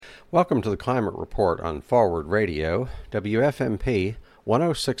Welcome to the Climate Report on Forward Radio, WFMP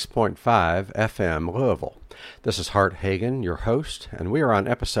 106.5 FM Louisville. This is Hart Hagen, your host, and we are on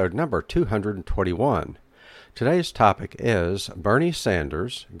episode number 221. Today's topic is Bernie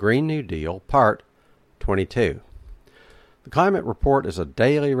Sanders, Green New Deal, Part 22. The Climate Report is a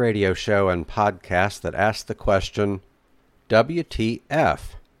daily radio show and podcast that asks the question, WTF?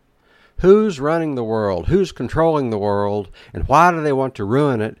 Who's running the world? Who's controlling the world? And why do they want to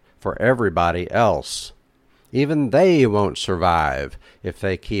ruin it for everybody else? Even they won't survive if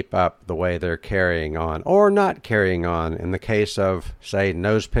they keep up the way they're carrying on, or not carrying on in the case of, say,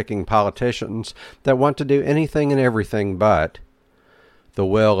 nose-picking politicians that want to do anything and everything but the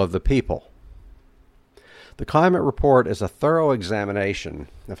will of the people. The Climate Report is a thorough examination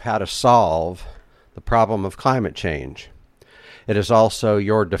of how to solve the problem of climate change. It is also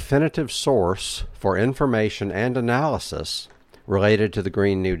your definitive source for information and analysis related to the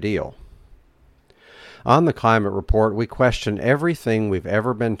Green New Deal. On the Climate Report, we question everything we've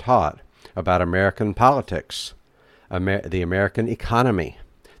ever been taught about American politics, the American economy,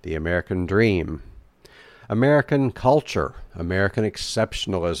 the American dream, American culture, American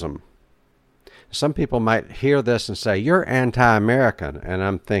exceptionalism. Some people might hear this and say, you're anti-American, and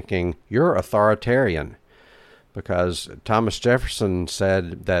I'm thinking, you're authoritarian, because Thomas Jefferson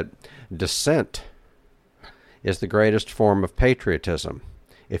said that dissent is the greatest form of patriotism.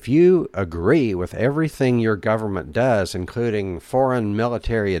 If you agree with everything your government does, including foreign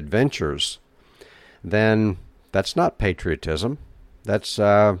military adventures, then that's not patriotism. That's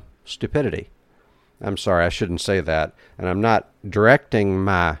stupidity. I'm sorry, I shouldn't say that. And I'm not directing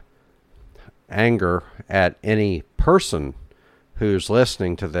my anger at any person who's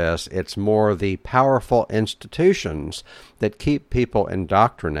listening to this. It's more the powerful institutions that keep people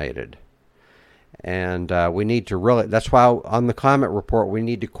indoctrinated. And we need to really, that's why on the Climate Report, we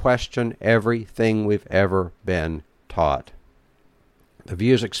need to question everything we've ever been taught. The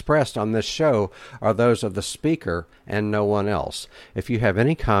views expressed on this show are those of the speaker and no one else. If you have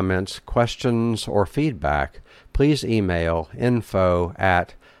any comments, questions, or feedback, please email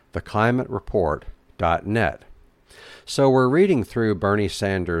info@theclimatereport.net. So we're reading through Bernie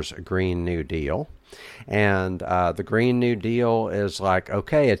Sanders' Green New Deal. And the Green New Deal is like,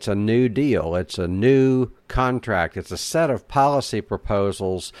 okay, it's a new deal. It's a new contract. It's a set of policy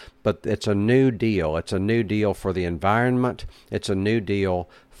proposals, but it's a new deal. It's a new deal for the environment. It's a new deal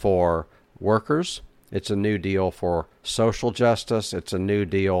for workers. It's a new deal for social justice. It's a new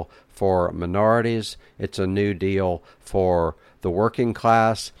deal for minorities. It's a new deal for the working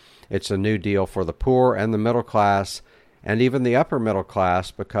class. It's a new deal for the poor and the middle class, and even the upper middle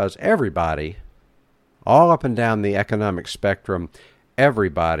class, because everybody, all up and down the economic spectrum,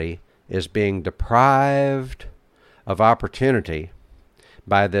 everybody is being deprived of opportunity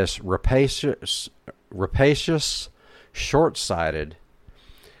by this rapacious, short-sighted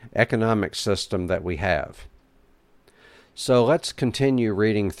economic system that we have. So let's continue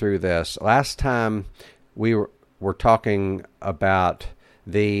reading through this. Last time we were talking about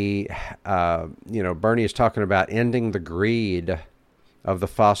Bernie is talking about ending the greed of the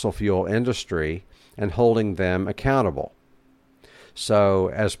fossil fuel industry and holding them accountable. So,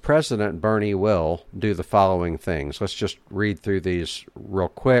 as president, Bernie will do the following things. Let's just read through these real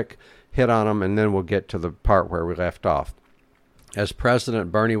quick, hit on them, and then we'll get to the part where we left off. As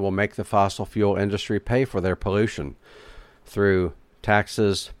president, Bernie will make the fossil fuel industry pay for their pollution through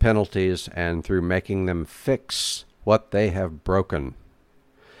taxes, penalties, and through making them fix what they have broken.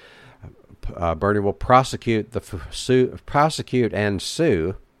 Bernie will prosecute and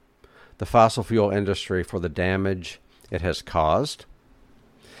sue the fossil fuel industry for the damage it has caused.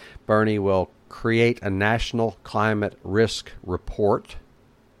 Bernie will create a national climate risk report.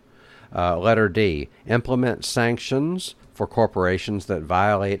 Letter D, implement sanctions for corporations that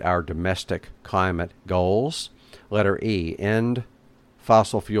violate our domestic climate goals. Letter E, end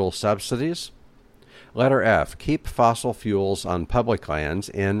fossil fuel subsidies. Letter F, keep fossil fuels on public lands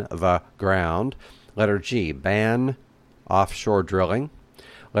in the ground. Letter G, ban offshore drilling.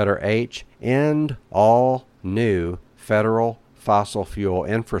 Letter H, end all new federal fossil fuel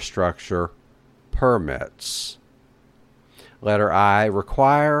infrastructure permits. Letter I,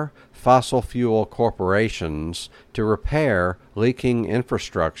 require fossil fuel corporations to repair leaking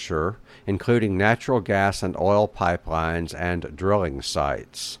infrastructure, including natural gas and oil pipelines and drilling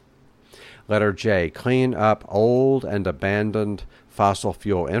sites. Letter J, clean up old and abandoned fossil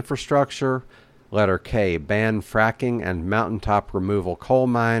fuel infrastructure. Letter K, ban fracking and mountaintop removal coal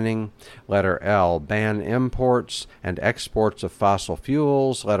mining. Letter L, ban imports and exports of fossil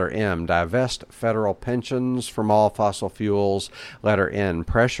fuels. Letter M, divest federal pensions from all fossil fuels. Letter N,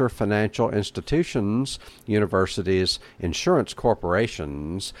 pressure financial institutions, universities, insurance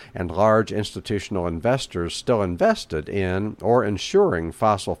corporations, and large institutional investors still invested in or insuring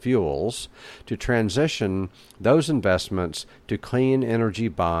fossil fuels to transition those investments to clean energy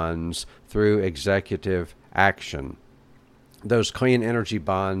bonds through executive action. Those clean energy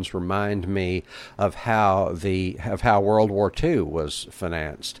bonds remind me of how World War II was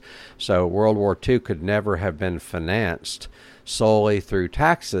financed. So World War II could never have been financed solely through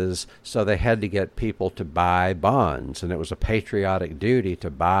taxes, so they had to get people to buy bonds, and it was a patriotic duty to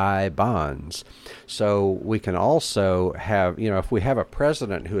buy bonds. So we can also have, if we have a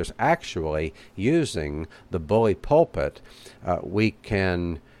president who is actually using the bully pulpit, we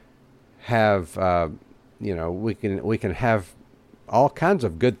can have, we can have all kinds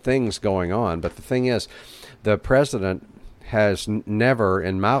of good things going on. But the thing is, the president has never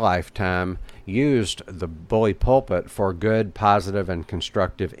in my lifetime used the bully pulpit for good, positive, and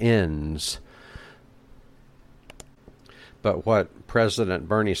constructive ends. But what President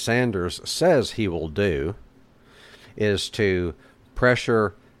Bernie Sanders says he will do is to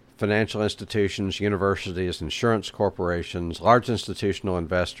pressure financial institutions, universities, insurance corporations, large institutional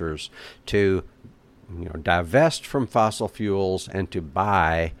investors to divest from fossil fuels and to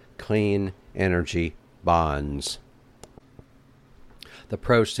buy clean energy bonds. The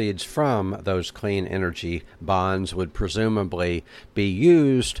proceeds from those clean energy bonds would presumably be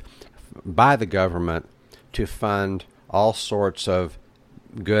used by the government to fund all sorts of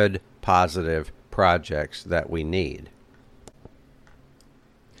good, positive projects that we need.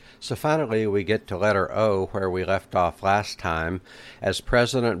 So finally, we get to letter O, where we left off last time, as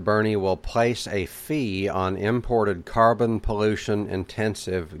President Bernie will place a fee on imported carbon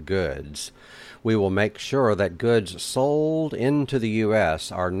pollution-intensive goods. We will make sure that goods sold into the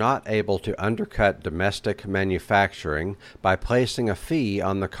U.S. are not able to undercut domestic manufacturing by placing a fee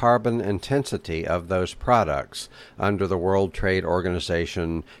on the carbon intensity of those products under the World Trade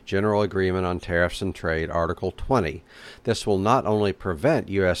Organization General Agreement on Tariffs and Trade, Article 20. This will not only prevent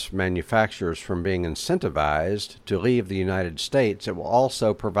U.S. manufacturers from being incentivized to leave the United States, it will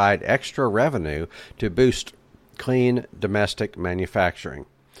also provide extra revenue to boost clean domestic manufacturing.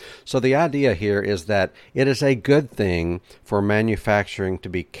 So the idea here is that it is a good thing for manufacturing to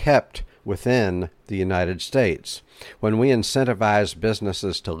be kept within the United States. When we incentivize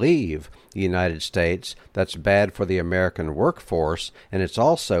businesses to leave the United States, that's bad for the American workforce, and it's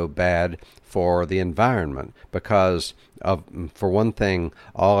also bad for the environment because for one thing,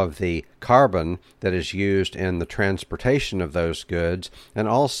 all of the carbon that is used in the transportation of those goods, and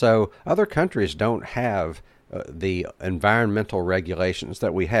also other countries don't have the environmental regulations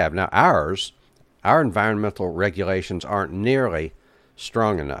that we have. Now our environmental regulations aren't nearly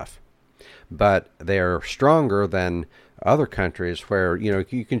strong enough, but they're stronger than other countries where,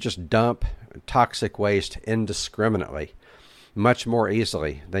 you can just dump toxic waste indiscriminately much more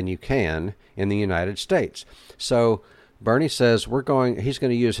easily than you can in the United States. So Bernie says he's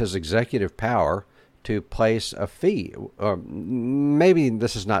going to use his executive power to place a fee. Maybe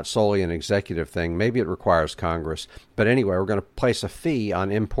this is not solely an executive thing. Maybe it requires Congress. But anyway, we're going to place a fee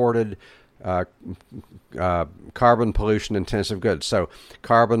on imported carbon pollution-intensive goods. So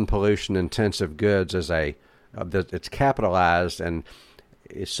carbon pollution-intensive goods is it's capitalized, and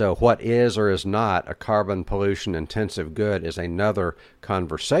so what is or is not a carbon pollution-intensive good is another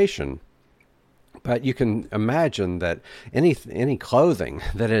conversation. But you can imagine that any clothing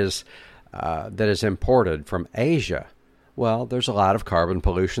that is imported from Asia, well, there's a lot of carbon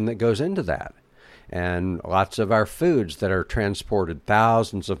pollution that goes into that. And lots of our foods that are transported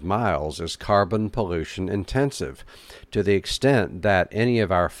thousands of miles is carbon pollution intensive, to the extent that any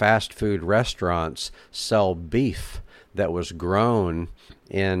of our fast food restaurants sell beef that was grown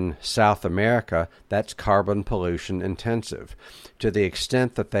in South America, that's carbon pollution intensive. To the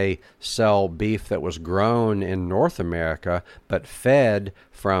extent that they sell beef that was grown in North America but fed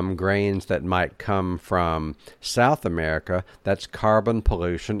from grains that might come from South America, that's carbon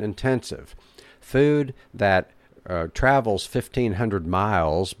pollution intensive. Food that travels 1,500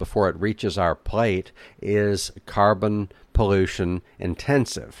 miles before it reaches our plate is carbon pollution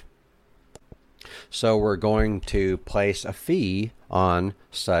intensive. So we're going to place a fee on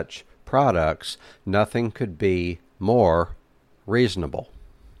such products. Nothing could be more reasonable.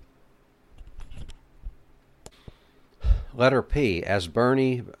 Letter P. As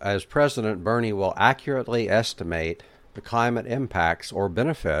President Bernie will accurately estimate the climate impacts or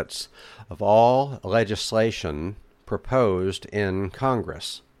benefits of all legislation proposed in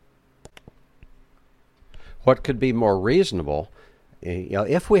Congress. What could be more reasonable?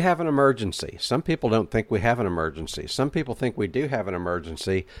 If we have an emergency, some people don't think we have an emergency. Some people think we do have an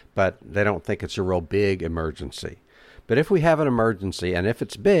emergency, but they don't think it's a real big emergency. But if we have an emergency, and if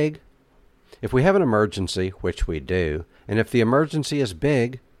it's big, if we have an emergency, which we do, and if the emergency is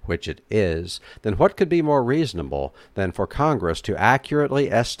big, which it is, then what could be more reasonable than for Congress to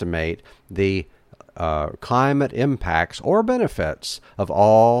accurately estimate the climate impacts or benefits of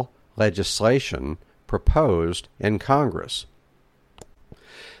all legislation proposed in Congress?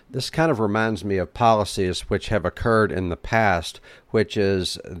 This kind of reminds me of policies which have occurred in the past, which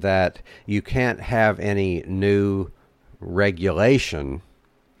is that you can't have any new regulation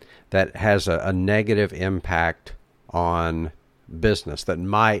that has a negative impact on business, that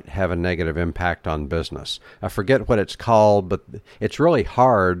might have a negative impact on business. I forget what it's called, but it's really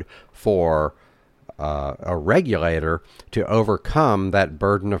hard for a regulator to overcome that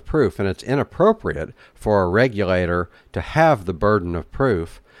burden of proof, and it's inappropriate for a regulator to have the burden of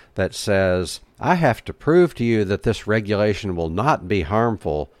proof that says, I have to prove to you that this regulation will not be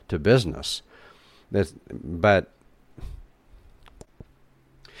harmful to business. But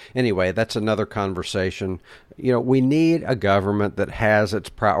anyway, that's another conversation. We need a government that has its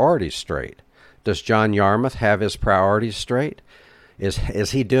priorities straight. Does John Yarmuth have his priorities straight?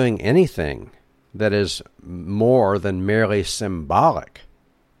 Is he doing anything that is more than merely symbolic?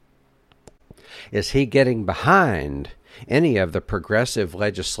 Is he getting behind any of the progressive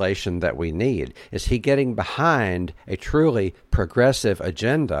legislation that we need? Is he getting behind a truly progressive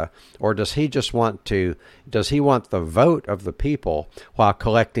agenda, or does he want the vote of the people while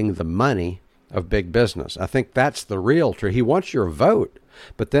collecting the money of big business? I think that's the real truth. He wants your vote,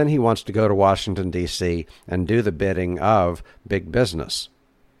 but then he wants to go to Washington, D.C. and do the bidding of big business.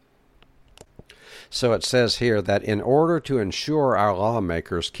 So it says here that in order to ensure our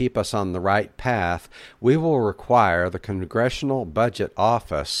lawmakers keep us on the right path, we will require the Congressional Budget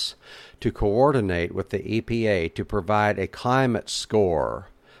Office to coordinate with the EPA to provide a climate score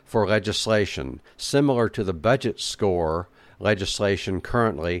for legislation similar to the budget score legislation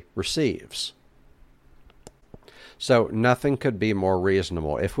currently receives. So nothing could be more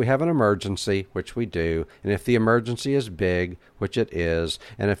reasonable. If we have an emergency, which we do, and if the emergency is big, which it is,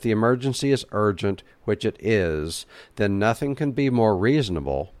 and if the emergency is urgent, which it is, then nothing can be more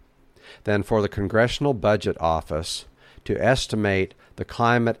reasonable than for the Congressional Budget Office to estimate the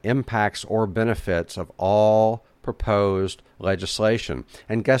climate impacts or benefits of all proposed legislation.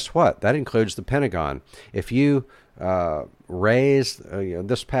 And guess what? That includes the Pentagon. If you raised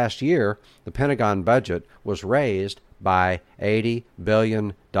this past year, the Pentagon budget was raised by $80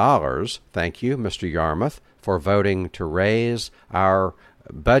 billion. Thank you, Mr. Yarmuth, for voting to raise our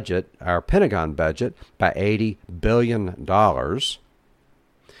budget, our Pentagon budget, by $80 billion.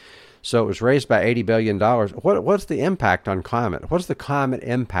 So it was raised by $80 billion. What's the impact on climate? What's the climate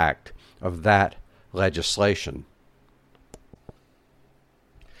impact of that legislation?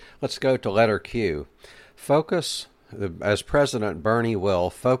 Let's go to letter Q. As President Bernie will,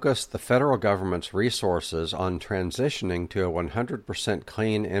 focus the federal government's resources on transitioning to a 100%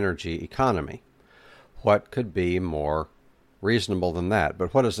 clean energy economy. What could be more reasonable than that?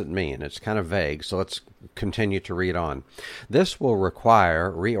 But what does it mean? It's kind of vague, so let's continue to read on. This will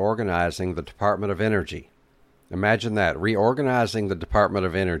require reorganizing the Department of Energy. Imagine that, reorganizing the Department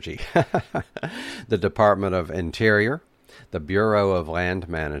of Energy. The Department of Interior, the Bureau of Land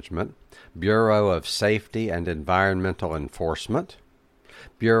Management, Bureau of Safety and Environmental Enforcement,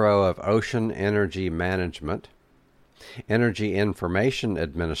 Bureau of Ocean Energy Management, Energy Information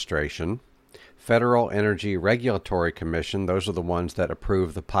Administration, Federal Energy Regulatory Commission, those are the ones that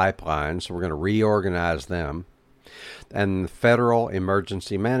approve the pipelines, so we're going to reorganize them, and the Federal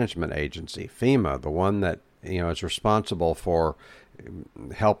Emergency Management Agency, FEMA, the one that is responsible for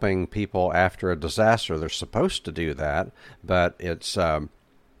helping people after a disaster. They're supposed to do that, but it's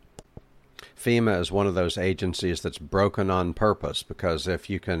FEMA is one of those agencies that's broken on purpose, because if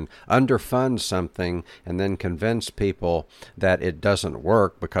you can underfund something and then convince people that it doesn't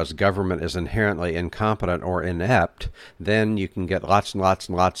work because government is inherently incompetent or inept, then you can get lots and lots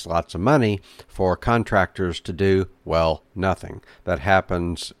and lots of money for contractors to do, well, nothing.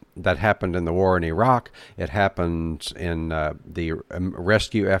 That happened in the war in Iraq. It happened in the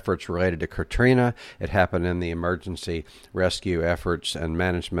rescue efforts related to Katrina. It happened in the emergency rescue efforts and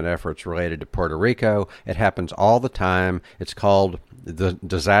management efforts related to Puerto Rico. It happens all the time. It's called the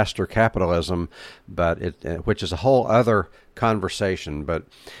disaster capitalism, but which is a whole other conversation. But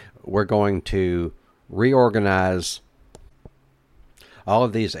we're going to reorganize all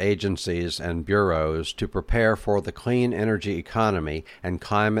of these agencies and bureaus to prepare for the clean energy economy and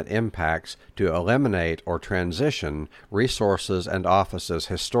climate impacts to eliminate or transition resources and offices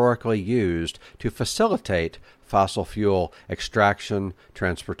historically used to facilitate fossil fuel extraction,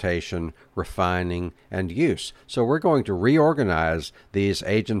 transportation, refining, and use. So we're going to reorganize these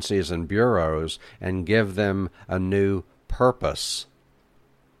agencies and bureaus and give them a new purpose.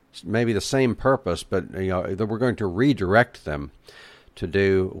 Maybe the same purpose, but we're going to redirect them to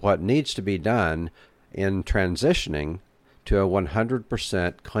do what needs to be done in transitioning to a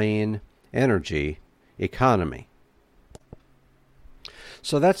 100% clean energy economy.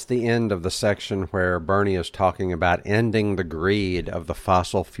 So that's the end of the section where Bernie is talking about ending the greed of the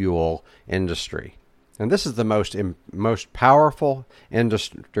fossil fuel industry. And this is the most powerful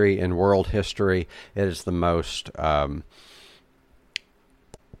industry in world history. It is the most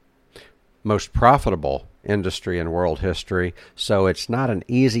profitable industry in world history, so it's not an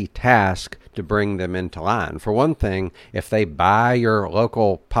easy task to bring them into line. For one thing, if they buy your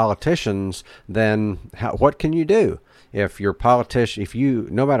local politicians, then what can you do? If your politician,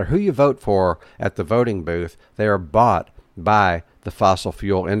 no matter who you vote for at the voting booth, they are bought by the fossil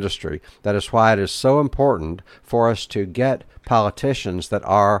fuel industry. That is why it is so important for us to get politicians that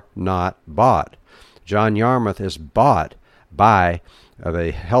are not bought. John Yarmuth is bought by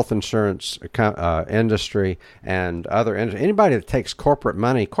the health insurance industry and other industry. Anybody that takes corporate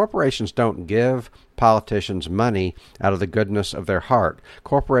money, corporations don't give politicians money out of the goodness of their heart.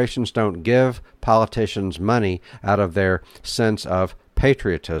 Corporations don't give politicians money out of their sense of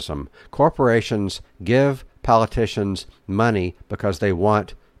patriotism. Corporations give politicians money because they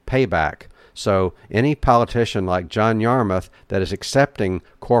want payback. So any politician like John Yarmuth that is accepting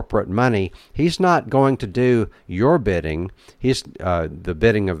corporate money, he's not going to do your bidding. He's the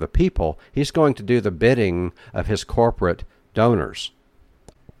bidding of the people. He's going to do the bidding of his corporate donors.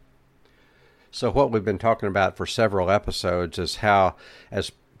 So what we've been talking about for several episodes is how,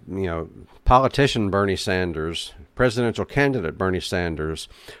 as politician Bernie Sanders, presidential candidate Bernie Sanders,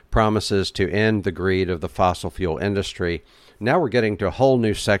 promises to end the greed of the fossil fuel industry. Now we're getting to a whole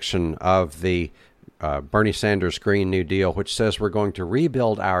new section of the Bernie Sanders Green New Deal, which says we're going to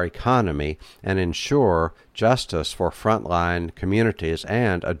rebuild our economy and ensure justice for frontline communities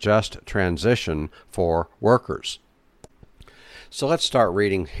and a just transition for workers. So let's start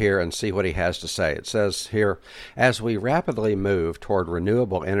reading here and see what he has to say. It says here, as we rapidly move toward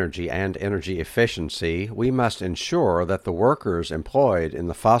renewable energy and energy efficiency, we must ensure that the workers employed in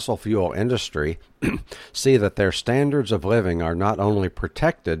the fossil fuel industry see that their standards of living are not only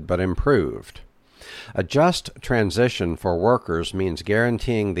protected but improved. A just transition for workers means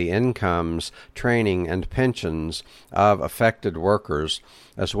guaranteeing the incomes, training, and pensions of affected workers,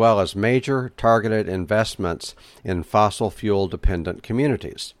 as well as major targeted investments in fossil fuel-dependent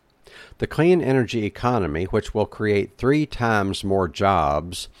communities. The clean energy economy, which will create 3 times more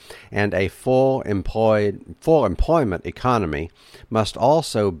jobs, and a full employment economy, must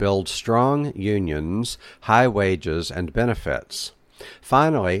also build strong unions, high wages, and benefits.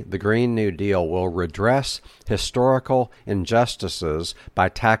 Finally, the Green New Deal will redress historical injustices by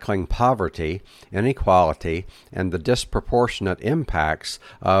tackling poverty, inequality, and the disproportionate impacts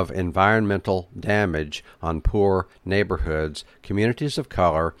of environmental damage on poor neighborhoods, communities of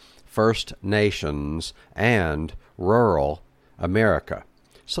color, First Nations, and rural America.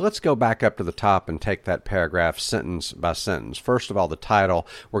 So let's go back up to the top and take that paragraph sentence by sentence. First of all, the title,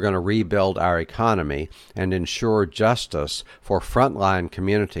 we're going to rebuild our economy and ensure justice for frontline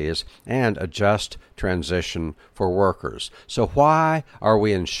communities and a just transition for workers. So why are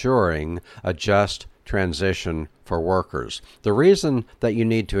we ensuring a just transition for workers? The reason that you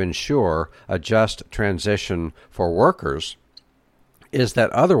need to ensure a just transition for workers is that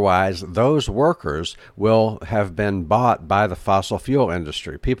otherwise those workers will have been bought by the fossil fuel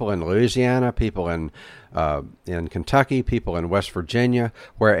industry. People in Louisiana, people in Kentucky, people in West Virginia,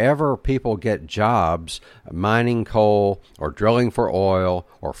 wherever people get jobs mining coal or drilling for oil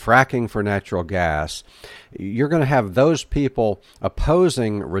or fracking for natural gas, you're going to have those people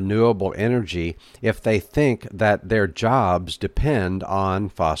opposing renewable energy if they think that their jobs depend on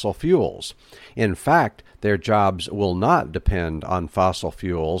fossil fuels. In fact, their jobs will not depend on fossil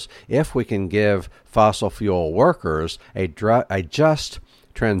fuels if we can give fossil fuel workers a just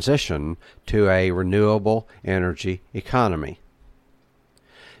transition to a renewable energy economy.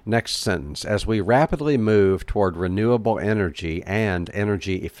 Next sentence. As we rapidly move toward renewable energy and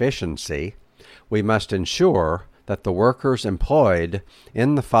energy efficiency, we must ensure that the workers employed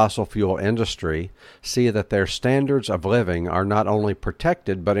in the fossil fuel industry see that their standards of living are not only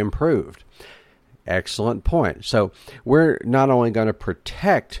protected but improved. Excellent point. So we're not only going to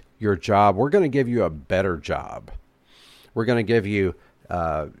protect your job, we're going to give you a better job. We're going to give you,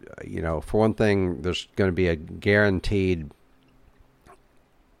 for one thing, there's going to be a guaranteed.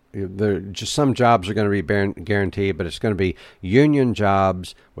 Just some jobs are going to be guaranteed, but it's going to be union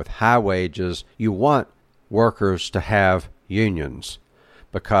jobs with high wages. You want workers to have unions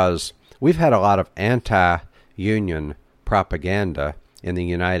because we've had a lot of anti-union propaganda in the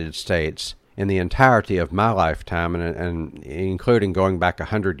United States in the entirety of my lifetime, and including going back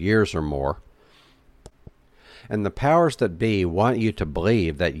 100 years or more. And the powers that be want you to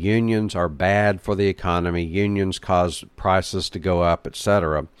believe that unions are bad for the economy, unions cause prices to go up,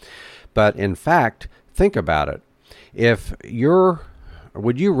 etc. But in fact, think about it.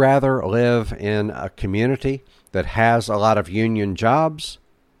 Would you rather live in a community that has a lot of union jobs,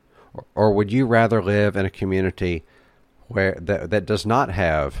 or would you rather live in a community that does not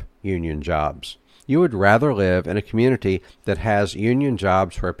have union jobs? You would rather live in a community that has union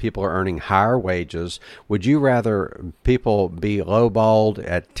jobs where people are earning higher wages. Would you rather people be lowballed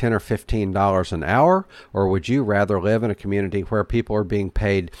at $10 or $15 an hour, or would you rather live in a community where people are being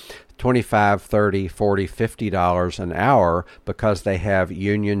paid $25, $30, $40, $50 an hour because they have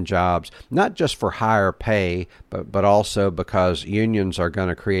union jobs, not just for higher pay, but also because unions are going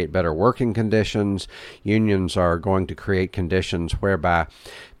to create better working conditions. Unions are going to create conditions whereby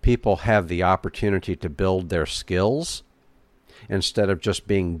people have the opportunity to build their skills instead of just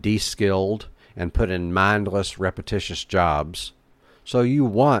being de-skilled and put in mindless, repetitious jobs. So you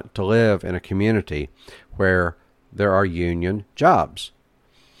want to live in a community where there are union jobs.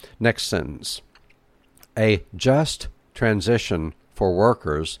 Next sentence. A just transition for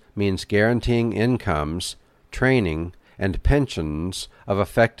workers means guaranteeing incomes, training, and pensions of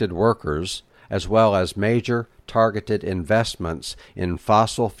affected workers, as well as major targeted investments in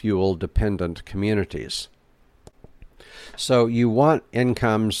fossil fuel dependent communities. So you want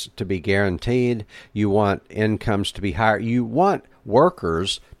incomes to be guaranteed, you want incomes to be higher, you want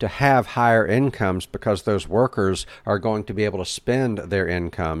workers to have higher incomes because those workers are going to be able to spend their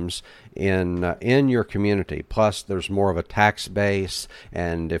incomes in your community. Plus, there's more of a tax base,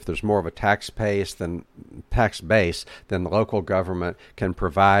 and if there's more of a tax base, then the local government can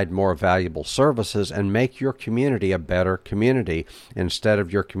provide more valuable services and make your community a better community instead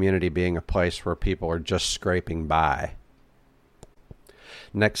of your community being a place where people are just scraping by.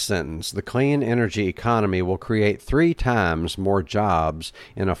 Next sentence. The clean energy economy will create 3 times more jobs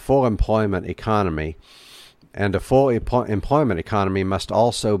in a full employment economy, and a full employment economy must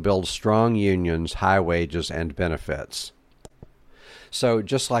also build strong unions, high wages, and benefits. So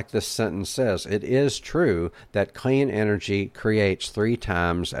just like this sentence says, it is true that clean energy creates 3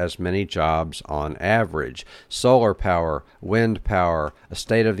 times as many jobs on average. Solar power, wind power, a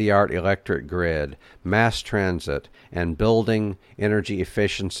state-of-the-art electric grid, mass transit, and building energy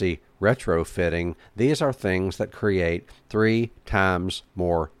efficiency retrofitting, these are things that create 3 times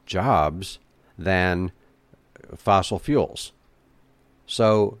more jobs than fossil fuels.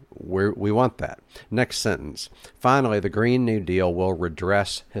 So we want that. Next sentence. Finally, the Green New Deal will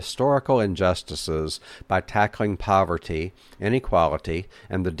redress historical injustices by tackling poverty, inequality,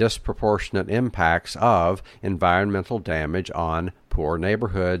 and the disproportionate impacts of environmental damage on poor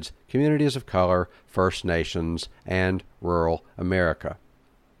neighborhoods, communities of color, First Nations, and rural America.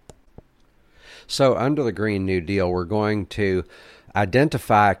 So under the Green New Deal, we're going to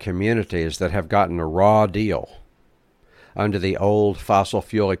identify communities that have gotten a raw deal under the old fossil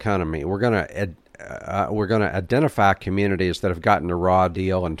fuel economy. We're going to identify communities that have gotten a raw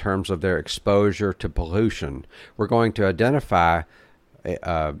deal in terms of their exposure to pollution. We're going to identify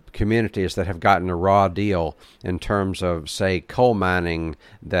communities that have gotten a raw deal in terms of, say, coal mining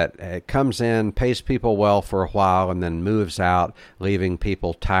that comes in, pays people well for a while, and then moves out, leaving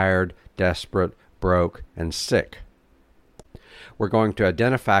people tired, desperate, broke, and sick. We're going to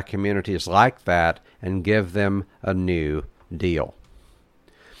identify communities like that and give them a new deal.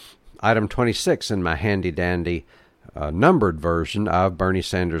 Item 26 in my handy-dandy numbered version of Bernie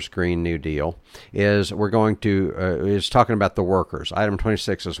Sanders' Green New Deal is is talking about the workers. Item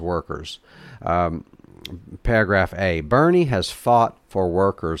 26 is workers. Paragraph A. Bernie has fought for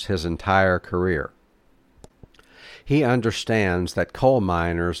workers his entire career. He understands that coal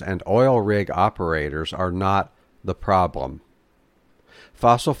miners and oil rig operators are not the problem.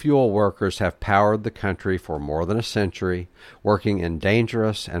 Fossil fuel workers have powered the country for more than a century, working in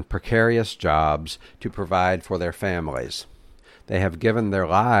dangerous and precarious jobs to provide for their families. They have given their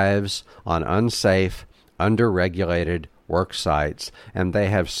lives on unsafe, under-regulated work sites, and they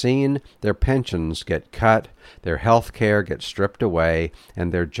have seen their pensions get cut, their health care get stripped away,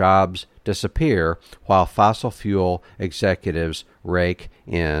 and their jobs disappear while fossil fuel executives rake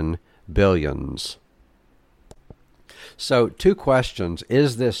in billions. So, two questions.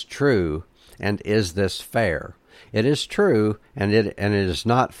 Is this true, and is this fair? It is true, and it is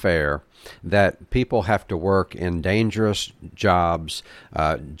not fair that people have to work in dangerous jobs,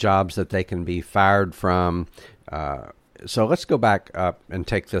 jobs that they can be fired from. So let's go back up and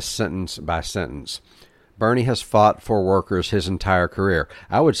take this sentence by sentence. Bernie has fought for workers his entire career.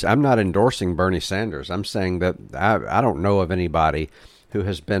 I'm not endorsing Bernie Sanders. I'm saying that I don't know of anybody who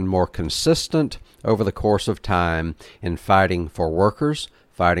has been more consistent over the course of time in fighting for workers,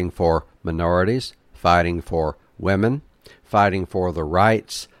 fighting for minorities, fighting for women, fighting for the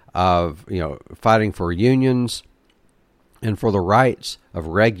rights of, fighting for unions and for the rights of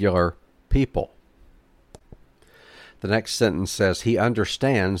regular people. The next sentence says he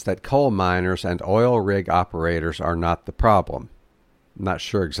understands that coal miners and oil rig operators are not the problem. I'm not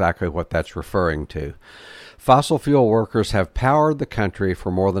sure exactly what that's referring to. Fossil fuel workers have powered the country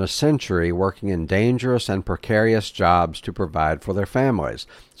for more than a century, working in dangerous and precarious jobs to provide for their families.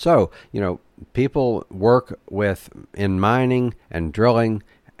 So, people work in mining and drilling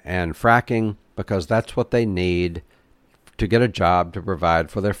and fracking because that's what they need to get a job to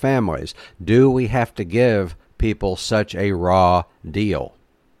provide for their families. Do we have to give people such a raw deal?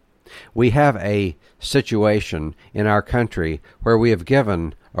 We have a situation in our country where we have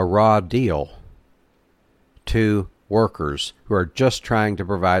given a raw deal to workers who are just trying to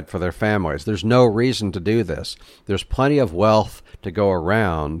provide for their families. There's no reason to do this. There's plenty of wealth to go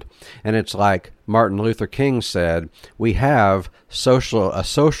around, and it's like Martin Luther King said, we have a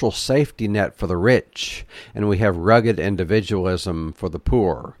social safety net for the rich, and we have rugged individualism for the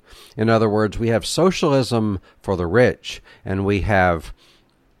poor. In other words, we have socialism for the rich, and we have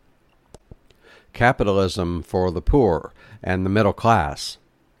capitalism for the poor and the middle class.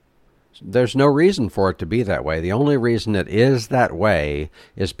 There's no reason for it to be that way. The only reason it is that way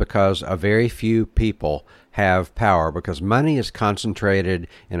is because a very few people have power, because money is concentrated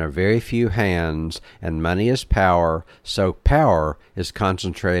in a very few hands, and money is power, so power is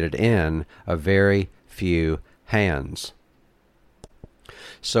concentrated in a very few hands.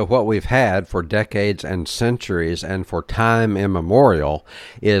 So what we've had for decades and centuries and for time immemorial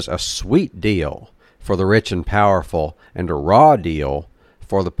is a sweet deal for the rich and powerful and a raw deal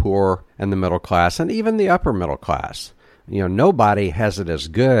for the poor and the middle class and even the upper middle class. Nobody has it as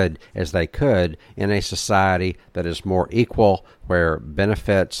good as they could in a society that is more equal, where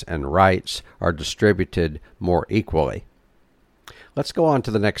benefits and rights are distributed more equally. Let's go on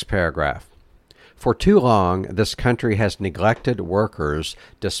to the next paragraph. For too long, this country has neglected workers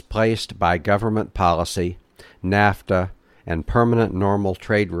displaced by government policy, NAFTA, and permanent normal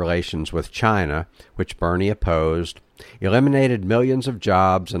trade relations with China, which Bernie opposed, eliminated millions of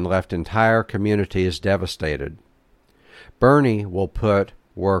jobs and left entire communities devastated. Bernie will put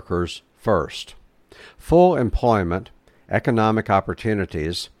workers first. Full employment, economic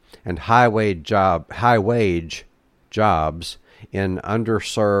opportunities, and high-wage jobs in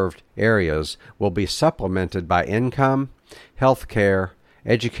underserved areas will be supplemented by income, health care,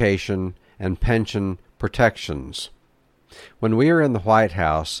 education, and pension protections. When we are in the White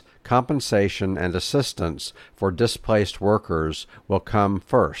House, compensation and assistance for displaced workers will come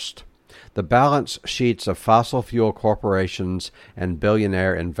first. The balance sheets of fossil fuel corporations and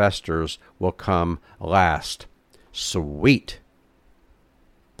billionaire investors will come last. Sweet.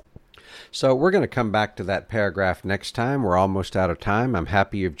 So we're going to come back to that paragraph next time. We're almost out of time. I'm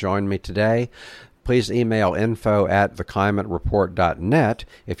happy you've joined me today. Please email info@theclimatereport.net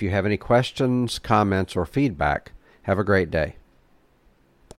if you have any questions, comments, or feedback. Have a great day.